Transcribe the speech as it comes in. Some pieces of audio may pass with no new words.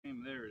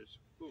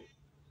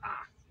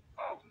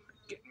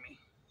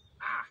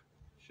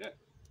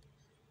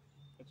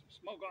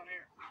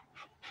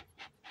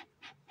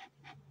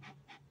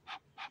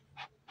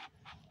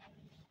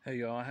Hey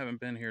y'all, I haven't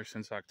been here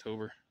since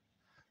October.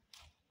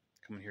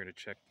 Coming here to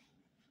check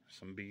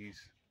some bees.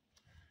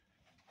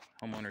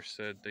 Homeowners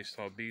said they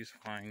saw bees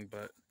flying,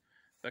 but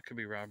that could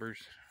be robbers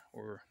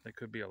or they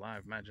could be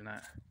alive. Imagine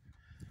that.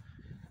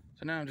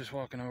 So now I'm just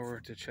walking over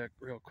to check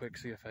real quick,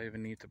 see if I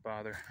even need to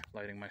bother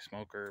lighting my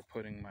smoker or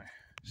putting my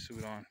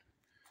suit on.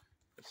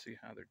 Let's see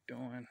how they're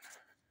doing.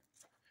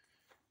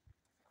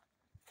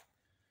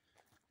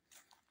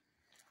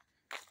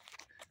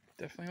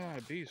 Definitely a lot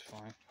of bees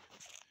flying.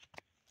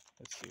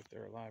 Let's see if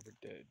they're alive or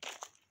dead.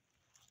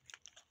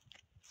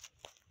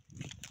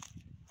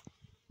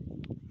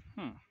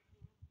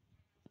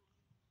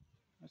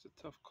 That's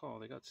a tough call.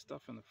 They got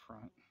stuff in the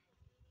front,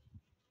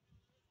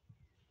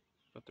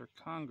 but they're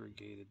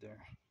congregated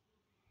there.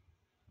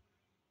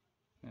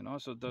 And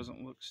also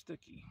doesn't look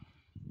sticky.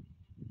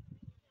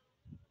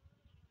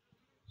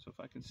 So if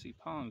I can see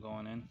pollen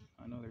going in,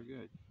 I know they're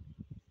good,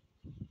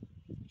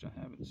 which I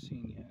haven't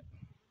seen yet.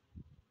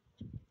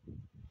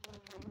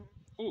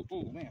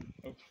 Oh man.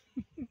 Oh.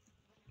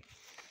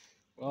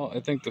 Well, I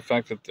think the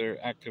fact that they're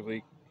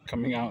actively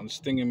coming out and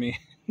stinging me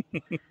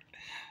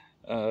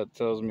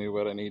tells me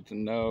what I need to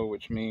know,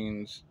 which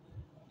means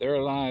they're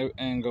alive,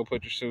 and go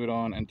put your suit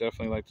on and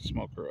definitely light the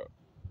smoker up.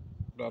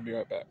 But I'll be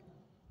right back.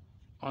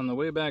 On the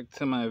way back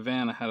to my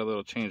van, I had a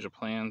little change of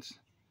plans.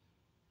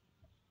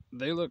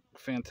 They look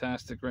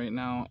fantastic right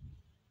now.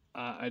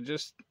 I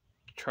just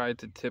tried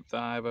to tip the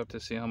hive up to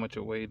see how much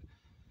it weighed,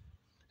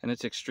 and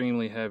it's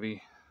extremely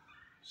heavy.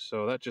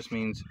 So that just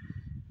means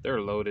they're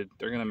loaded.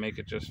 They're going to make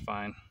it just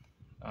fine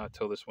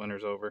till this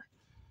winter's over.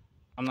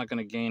 I'm not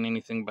going to gain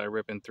anything by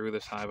ripping through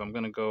this hive. I'm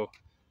going to go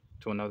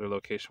to another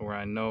location where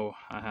I know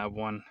I have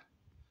one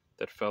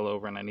that fell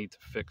over and I need to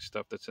fix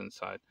stuff that's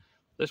inside.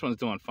 This one's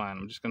doing fine.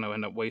 I'm just going to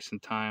end up wasting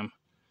time,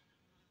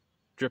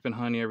 dripping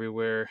honey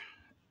everywhere,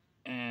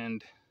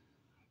 and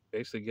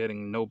basically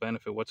getting no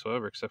benefit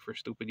whatsoever except for a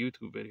stupid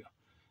YouTube video.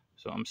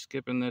 So I'm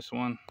skipping this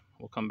one.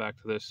 We'll come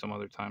back to this some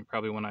other time,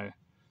 probably when I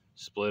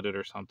split it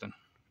or something.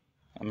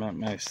 I'm at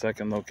my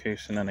second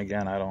location, and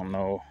again, I don't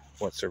know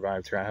what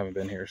survived here. I haven't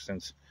been here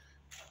since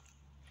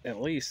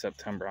at least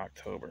September,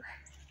 October.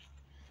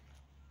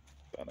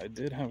 But I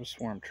did have a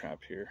swarm trap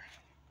here.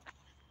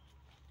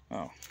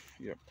 Oh,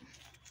 yep.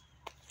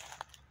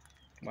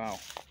 Wow.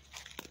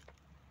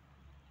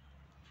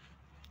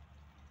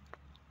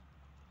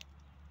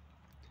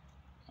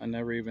 I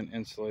never even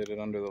insulated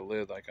under the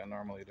lid like I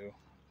normally do.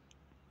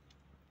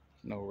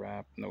 No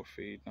wrap, no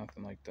feed,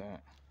 nothing like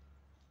that.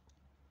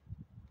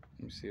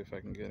 Let me see if I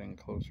can get in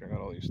closer. I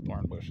got all these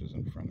thorn bushes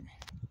in front of me.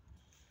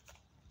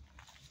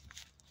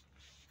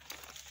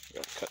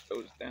 Gotta cut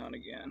those down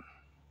again.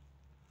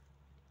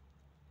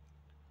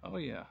 Oh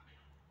yeah,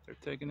 they're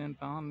taking in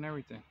pollen and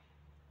everything.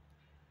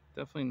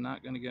 Definitely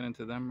not gonna get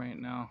into them right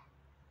now.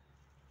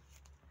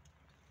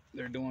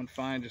 They're doing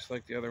fine just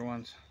like the other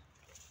ones.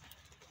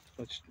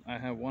 I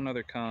have one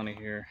other colony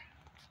here.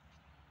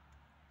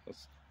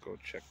 Let's go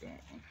check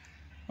that one.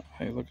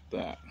 Hey, look at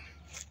that.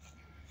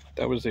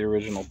 That was the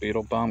original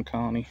beetle bomb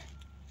colony,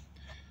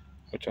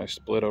 which I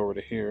split over to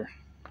here.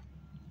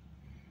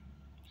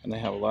 And they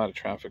have a lot of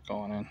traffic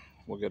going in.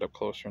 We'll get up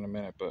closer in a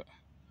minute, but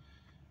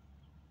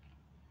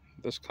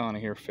this colony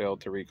here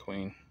failed to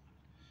requeen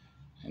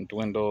and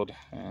dwindled,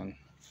 and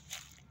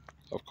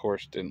of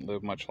course didn't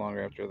live much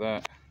longer after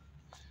that.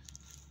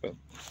 But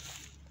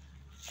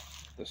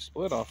the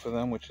split off of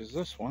them, which is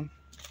this one,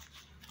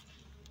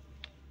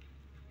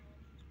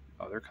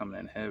 oh, they're coming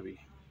in heavy.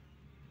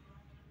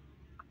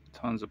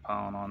 Tons of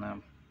pollen on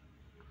them.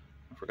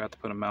 I forgot to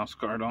put a mouse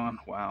guard on.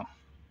 Wow.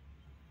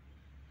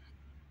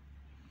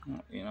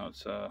 You know,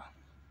 it's a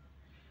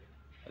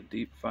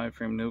deep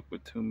 5-frame nuke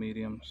with 2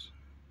 mediums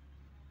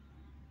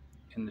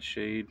in the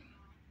shade.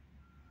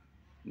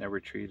 Never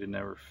treated,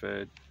 never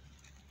fed.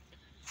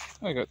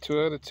 I got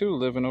 2 out of 2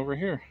 living over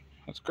here.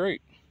 That's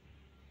great.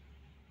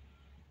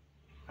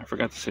 I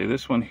forgot to say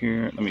this one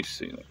here. Let me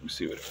see what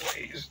it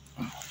weighs.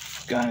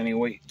 Got any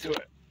weight to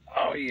it?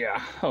 Oh yeah,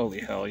 holy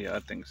hell yeah,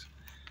 that thing's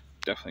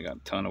definitely got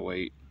a ton of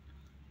weight.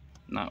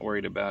 Not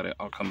worried about it.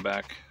 I'll come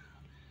back.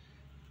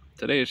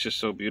 Today it's just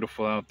so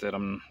beautiful out that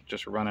I'm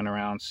just running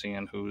around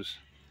seeing who's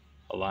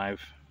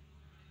alive.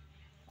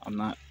 I'm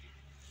not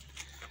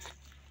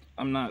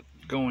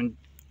going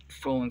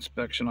full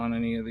inspection on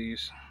any of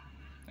these,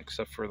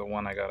 except for the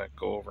one I gotta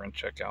go over and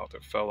check out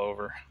that fell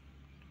over,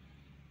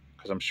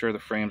 because I'm sure the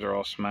frames are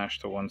all smashed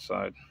to one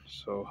side.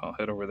 So I'll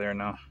head over there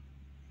now.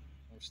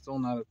 I'm still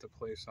not at the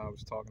place I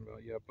was talking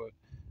about yet, but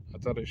I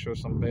thought I'd show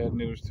some bad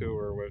news too,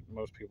 or what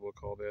most people would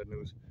call bad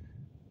news.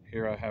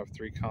 Here I have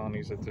 3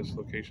 colonies at this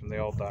location. They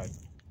all died.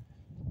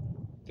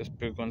 This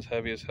big one's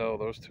heavy as hell.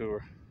 Those 2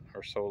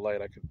 are so light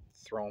I could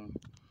throw them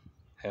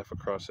half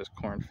across this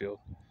cornfield.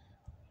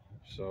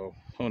 So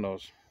who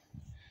knows?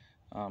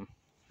 No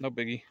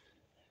biggie.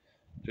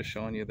 Just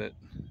showing you that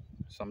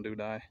some do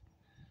die.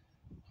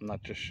 I'm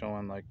not just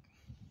showing like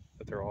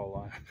that they're all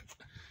alive.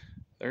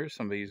 There's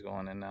some bees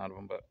going in and out of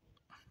them, but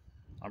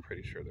I'm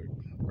pretty sure they're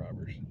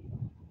robbers.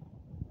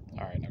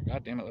 All right, now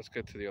goddamn it, let's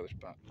get to the other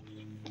spot.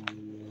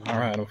 All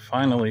right, I'm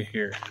finally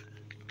here.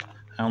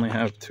 I only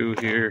have 2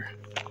 here.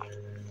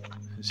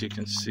 As you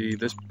can see,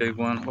 this big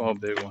one, well,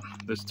 big one,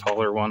 this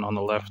taller one on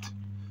the left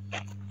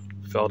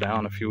fell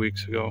down a few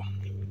weeks ago.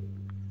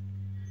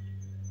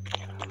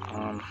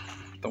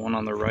 The one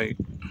on the right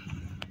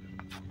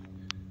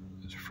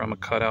is from a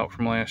cutout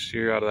from last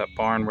year out of that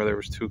barn where there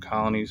was 2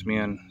 colonies. Me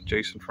and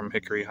Jason from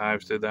Hickory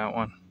Hives did that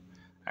one.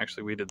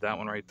 Actually, we did that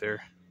one right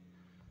there.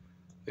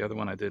 The other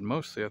one I did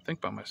mostly, I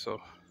think, by myself.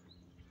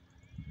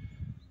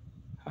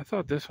 I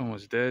thought this one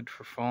was dead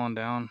for falling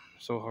down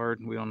so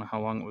hard. We don't know how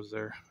long it was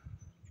there.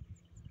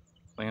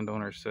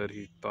 Landowner said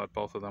he thought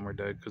both of them were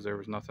dead because there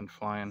was nothing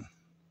flying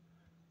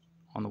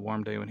on the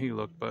warm day when he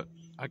looked, but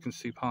I can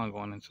see pollen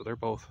going in, so they're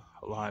both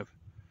alive.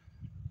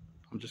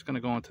 I'm just going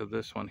to go into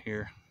this one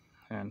here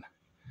and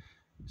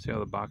see how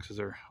the boxes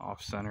are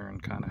off center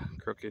and kind of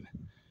crooked.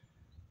 I'm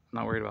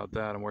not worried about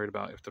that. I'm worried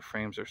about if the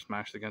frames are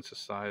smashed against the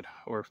side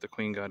or if the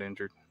queen got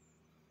injured.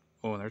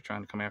 Oh, and they're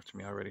trying to come after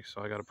me already,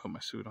 so I got to put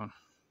my suit on.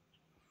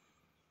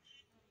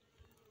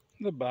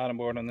 The bottom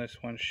board on this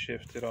one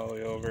shifted all the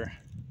way over.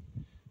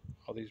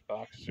 All these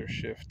boxes are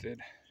shifted.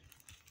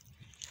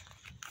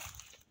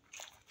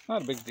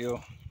 Not a big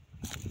deal.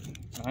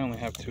 I only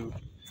have two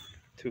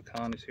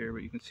colonies here,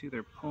 but you can see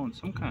they're pulling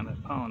some kind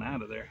of pollen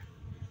out of there.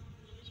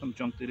 Some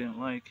junk they didn't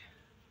like.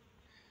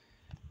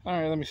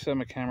 Alright, let me set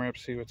my camera up,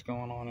 see what's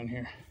going on in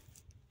here.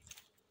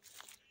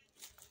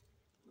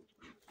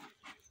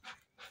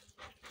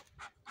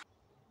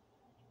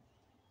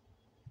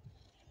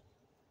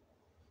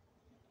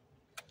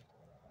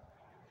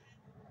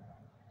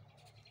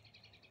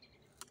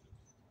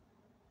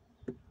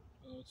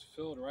 Well, it's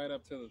filled right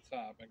up to the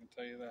top, I can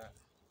tell you that.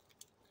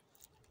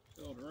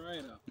 Filled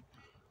right up.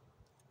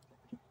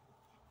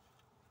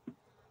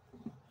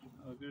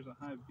 Oh, there's a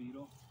hive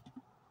beetle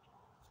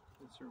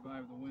that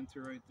survived the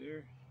winter right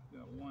there.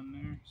 Got one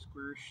there,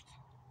 squished.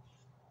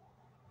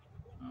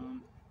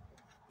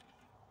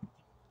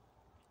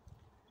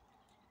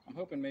 I'm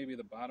hoping maybe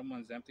the bottom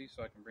one's empty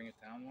so I can bring it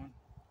down one.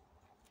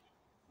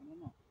 I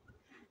don't know.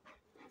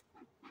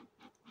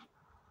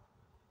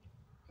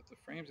 But the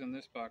frames in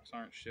this box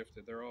aren't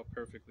shifted. They're all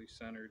perfectly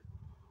centered.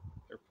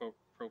 They're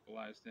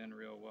propylized in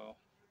real well.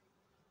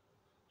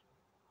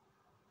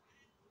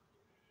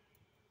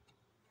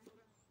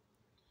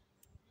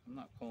 I'm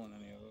not pulling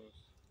any of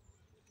those.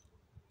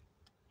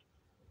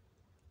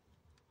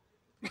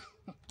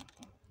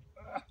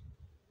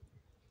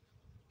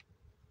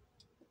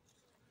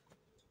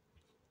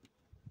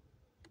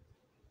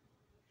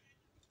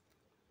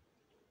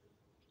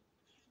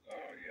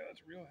 Oh yeah,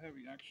 that's real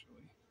heavy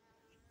actually.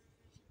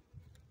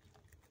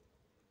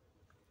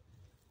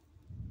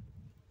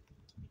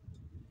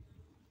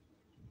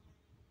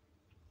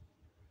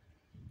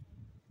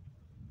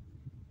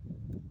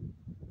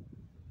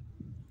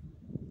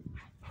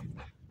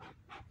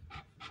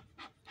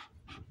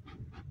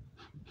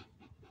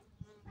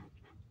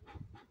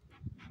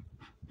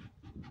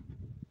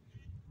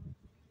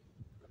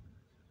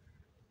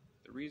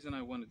 The reason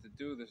I wanted to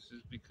do this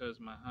is because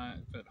my hive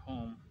at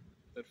home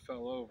that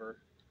fell over,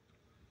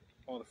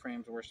 all the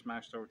frames were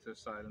smashed over to the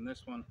side, and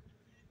this one,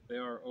 they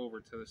are over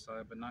to the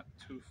side, but not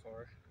too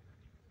far.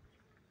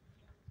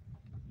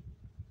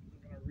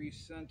 I'm gonna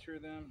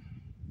recenter them.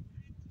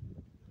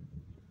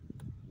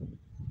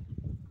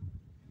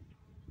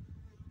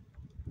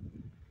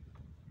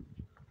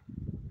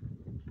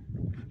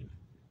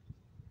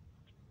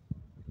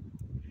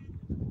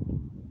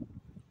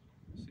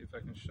 See if I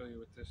can show you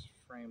what this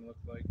frame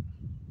looked like.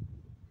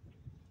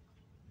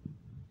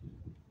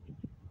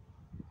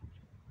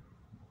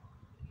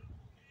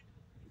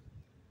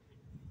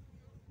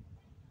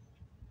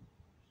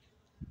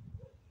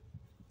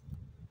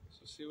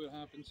 So see what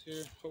happens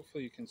here?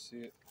 Hopefully you can see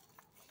it.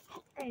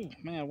 Oh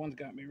man, one's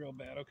got me real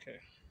bad, okay.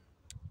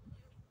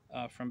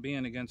 From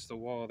being against the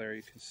wall there,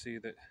 you can see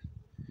that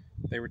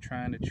they were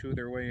trying to chew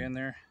their way in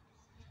there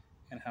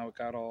and how it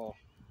got all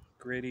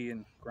gritty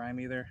and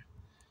grimy there.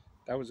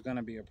 That was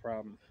gonna be a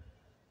problem.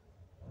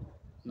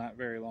 Not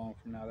very long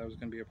from now, that was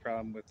gonna be a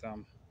problem with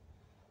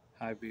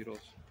hive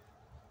beetles.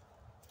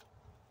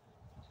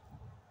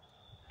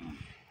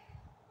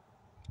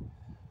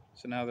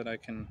 So now that I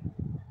can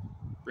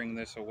bring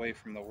this away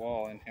from the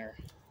wall in here,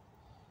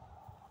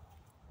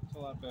 it's a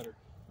lot better.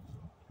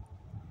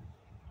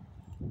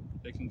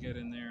 They can get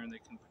in there and they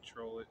can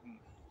patrol it and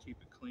keep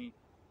it clean.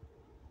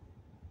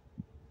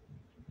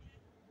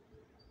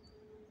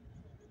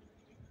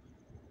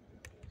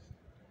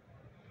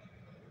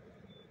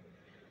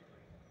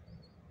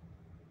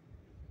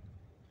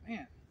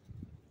 Man.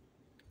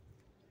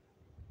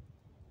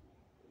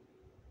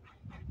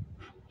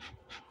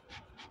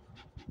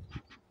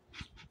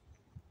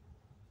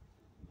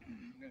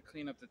 I'm gonna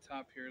clean up the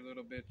top here a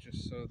little bit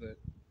just so that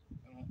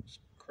I don't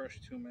crush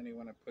too many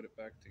when I put it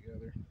back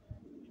together.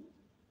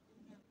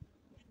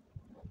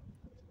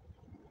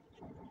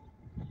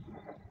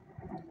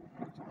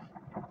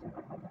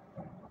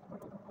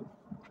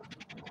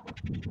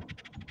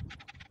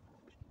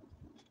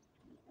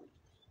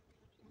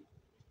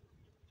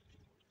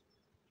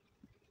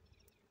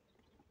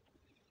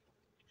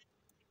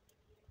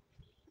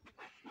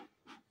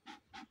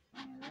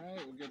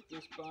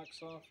 this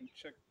box off and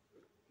check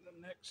the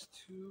next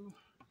two.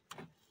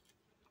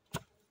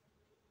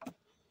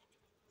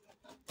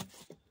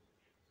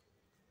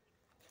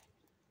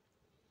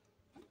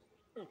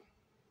 Oh.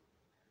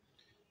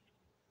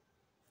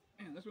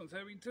 Man, this one's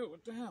heavy too.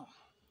 What the hell?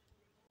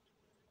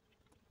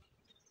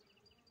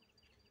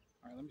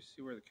 Alright, let me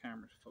see where the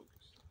camera's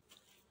focused.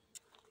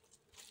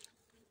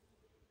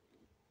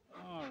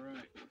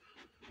 Alright.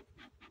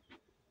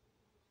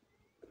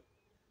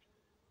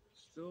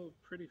 Still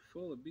pretty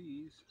full of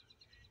bees.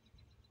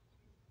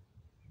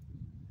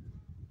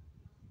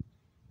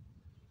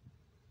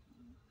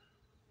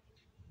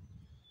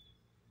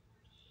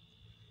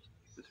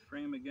 This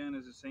frame again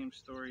is the same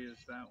story as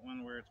that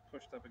one where it's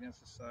pushed up against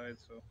the side,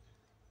 so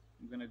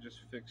I'm gonna just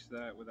fix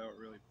that without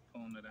really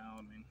pulling it out.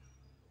 I mean,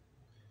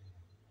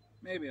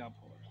 maybe I'll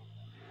pull it out.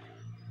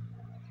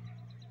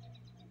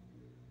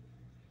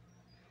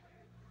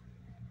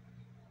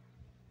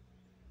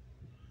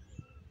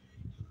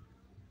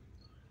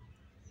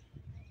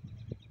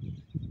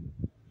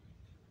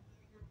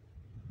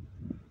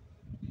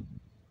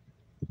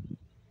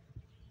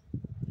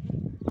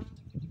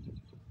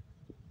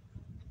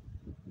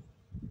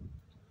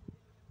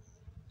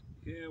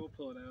 Yeah, we'll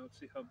pull it out,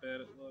 see how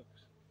bad it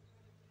looks.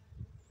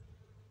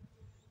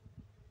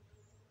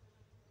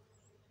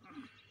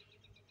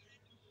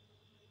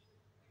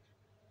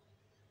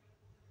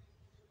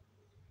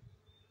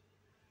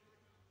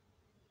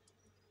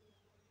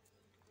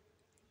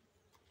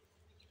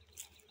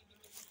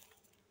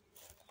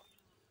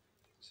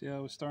 See how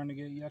it was starting to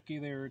get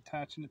yucky? They were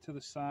attaching it to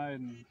the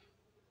side, and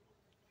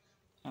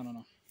I don't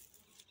know.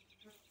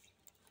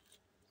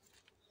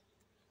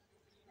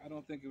 I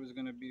don't think it was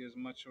going to be as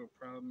much of a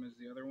problem as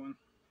the other one.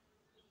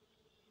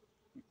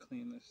 Let me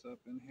clean this up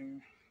in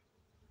here.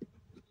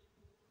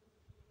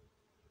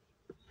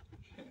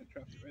 Shit, I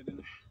dropped it right in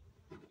there.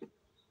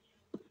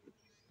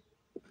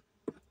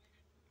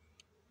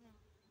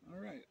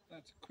 Alright,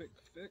 that's a quick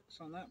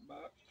fix on that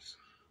box.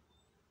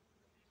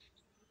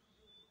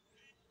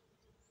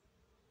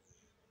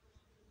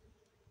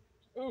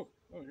 Oh,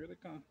 here they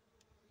come.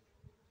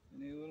 I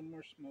need a little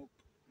more smoke.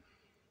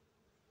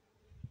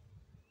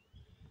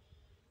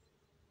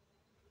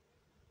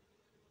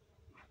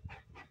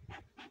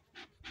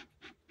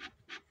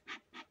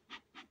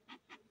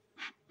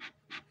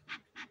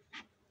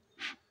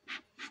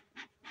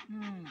 I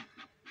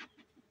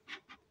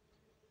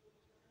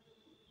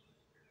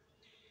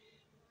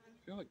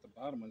feel like the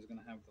bottom one's going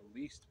to have the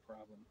least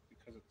problem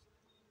because it's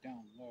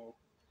down low.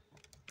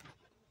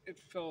 It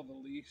fell the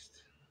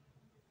least.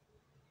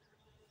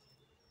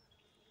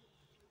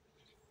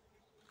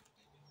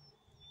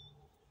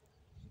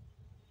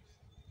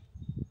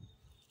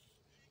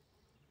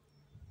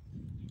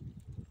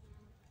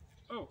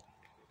 Oh,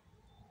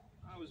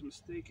 I was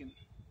mistaken.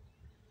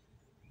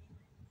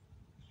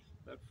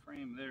 That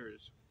frame there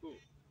is, ooh,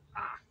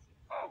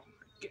 oh,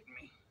 they're getting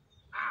me.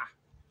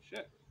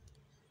 Shit.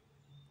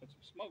 Put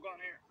some smoke on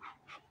here.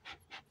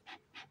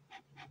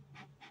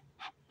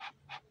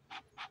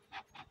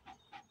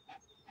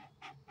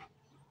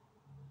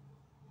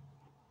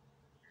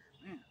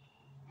 Man.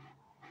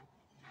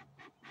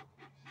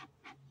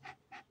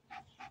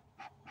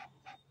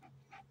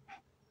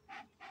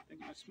 I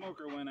think my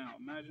smoker went out.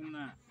 Imagine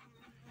that.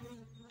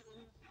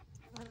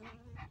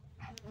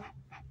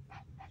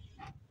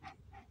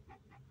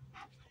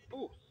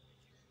 Oh.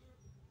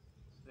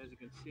 As you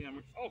can see,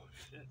 oh,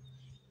 shit.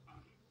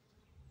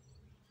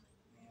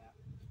 Yeah.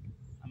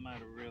 I might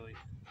have really.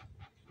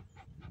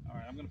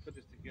 Alright, I'm going to put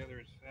this together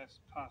as fast as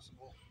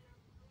possible.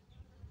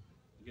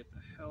 Get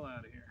the hell out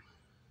of here.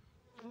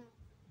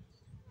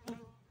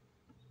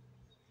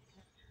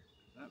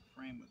 That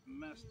frame was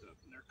messed up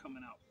and they're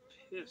coming out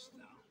pissed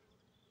now.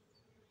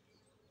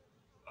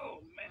 Oh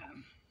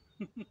man.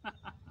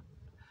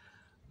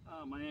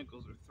 Oh, my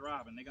ankles are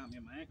throbbing. They got me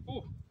in my ankle.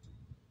 Oh.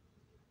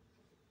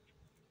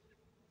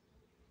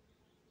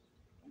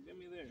 Don't get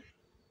me there.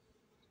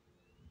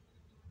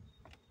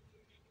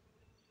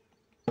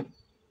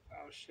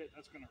 Oh shit,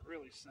 that's gonna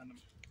really send them.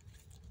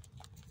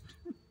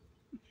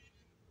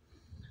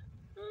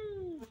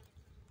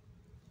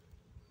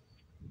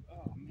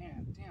 Oh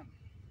man, damn.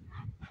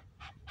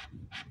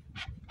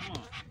 Come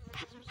on,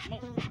 get some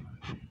smoke.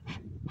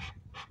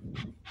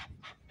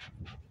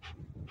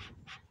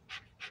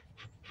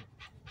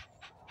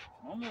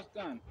 Almost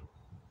done.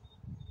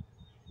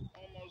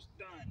 Almost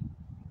done.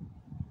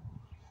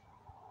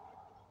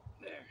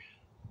 There.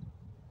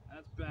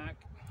 That's back.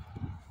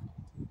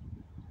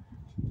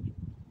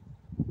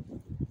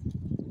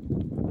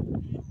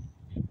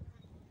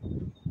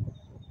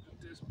 Put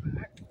this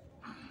back.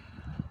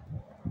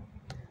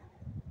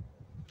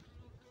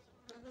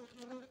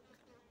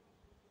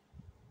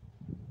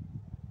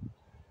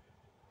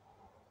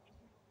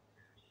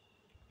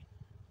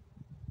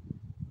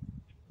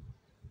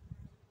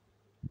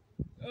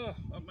 Oh,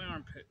 up my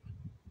armpit.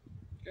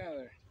 Get out of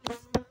there.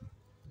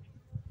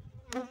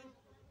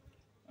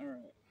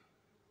 Alright.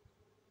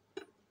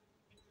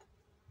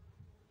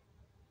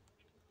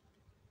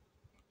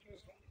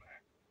 This one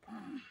back.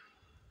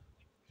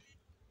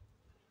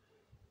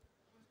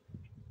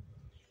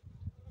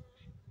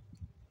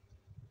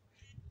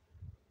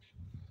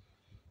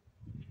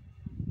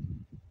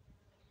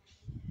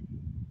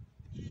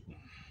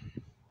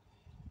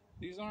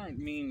 These aren't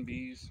mean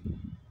bees.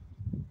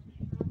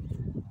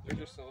 They're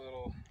just a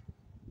little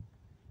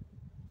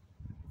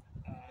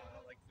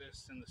like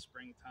this in the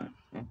springtime.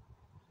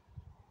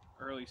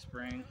 Early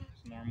spring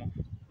is normal.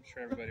 I'm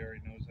sure everybody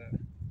already knows that.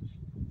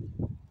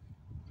 Put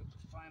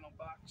the final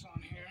box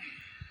on here.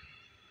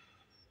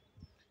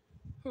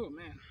 Oh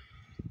man.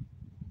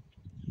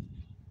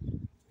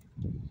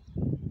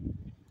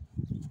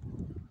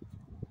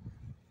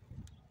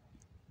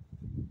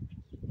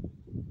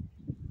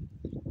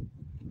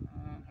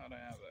 How'd I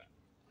have that?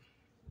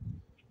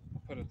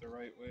 I'll put it the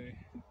right way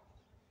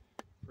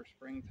for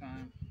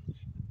springtime.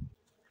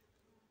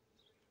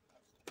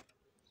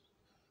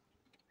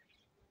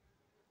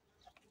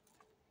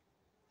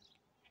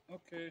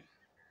 Okay,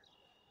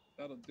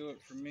 that'll do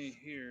it for me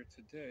here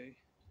today.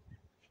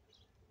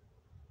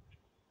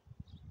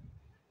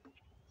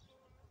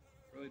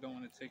 Really don't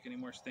want to take any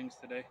more stings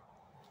today.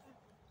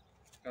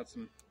 Got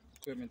some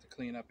equipment to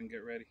clean up and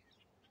get ready.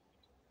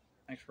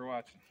 Thanks for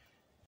watching.